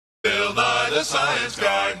the Science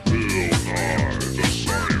Guy. Bill Nye, the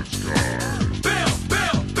Science Guy. Bill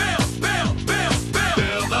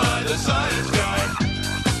Nye, the Science Guy.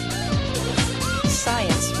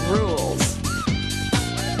 Science rules.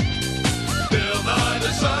 Bill Nye,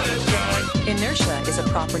 the Science Guy. Inertia is a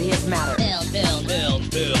property of matter. Bill Nye,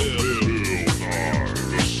 the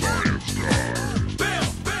Science Guy.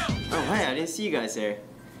 Oh, hey, I didn't see you guys there.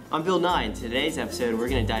 I'm Bill Nye, and in today's episode, we're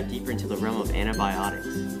going to dive deeper into the realm of antibiotics.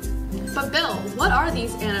 But Bill, what are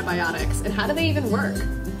these antibiotics, and how do they even work?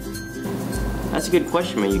 That's a good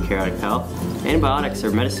question, my eukaryotic pal. Antibiotics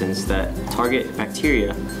are medicines that target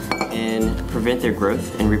bacteria and prevent their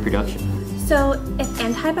growth and reproduction. So, if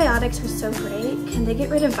antibiotics are so great, can they get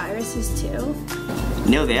rid of viruses too?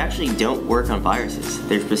 No, they actually don't work on viruses.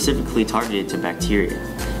 They're specifically targeted to bacteria.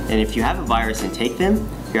 And if you have a virus and take them,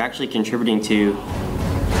 you're actually contributing to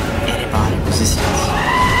antibiotic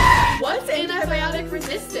resistance. What's antibiotic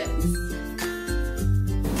resistance?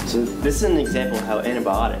 So this is an example of how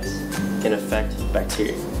antibiotics can affect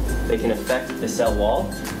bacteria. They can affect the cell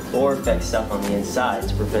wall or affect stuff on the inside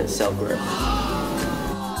to prevent cell growth.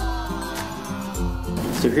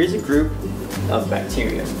 So here's a group of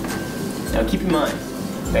bacteria. Now keep in mind,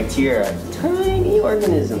 bacteria are tiny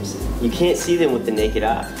organisms. You can't see them with the naked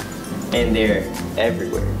eye, and they're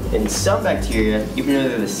everywhere. And some bacteria, even though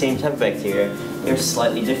they're the same type of bacteria, they're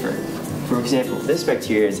slightly different. For example, this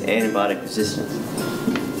bacteria is antibiotic resistant.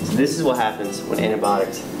 So this is what happens when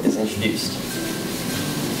antibiotics is introduced.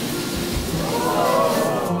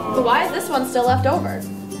 But why is this one still left over?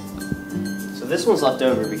 So this one's left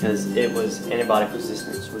over because it was antibiotic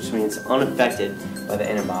resistance, which means unaffected by the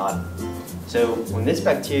antibiotic. So when this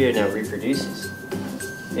bacteria now reproduces,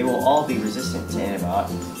 they will all be resistant to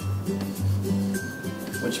antibiotics.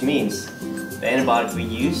 Which means the antibiotic we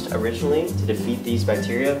used originally to defeat these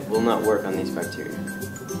bacteria will not work on these bacteria.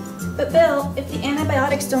 But Bill, if the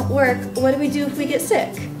antibiotics don't work, what do we do if we get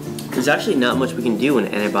sick? There's actually not much we can do when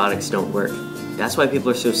antibiotics don't work. That's why people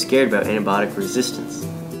are so scared about antibiotic resistance.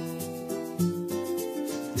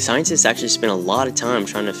 Scientists actually spend a lot of time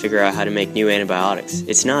trying to figure out how to make new antibiotics.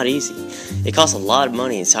 It's not easy. It costs a lot of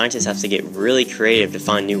money and scientists have to get really creative to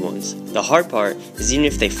find new ones. The hard part is even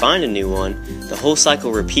if they find a new one, the whole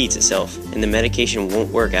cycle repeats itself and the medication won't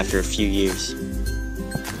work after a few years.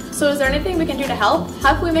 So is there anything we can do to help?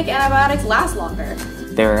 How can we make antibiotics last longer?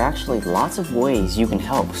 There are actually lots of ways you can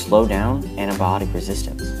help slow down antibiotic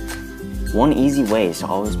resistance. One easy way is to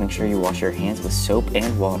always make sure you wash your hands with soap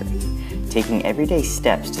and water. Taking everyday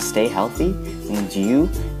steps to stay healthy means you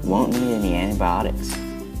won't need any antibiotics.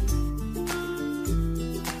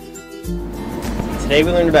 Today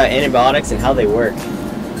we learned about antibiotics and how they work.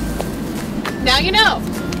 Now you know!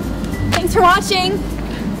 Thanks for watching!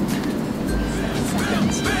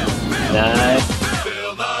 Nice.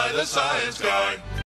 Bill Nye, the Science Guy.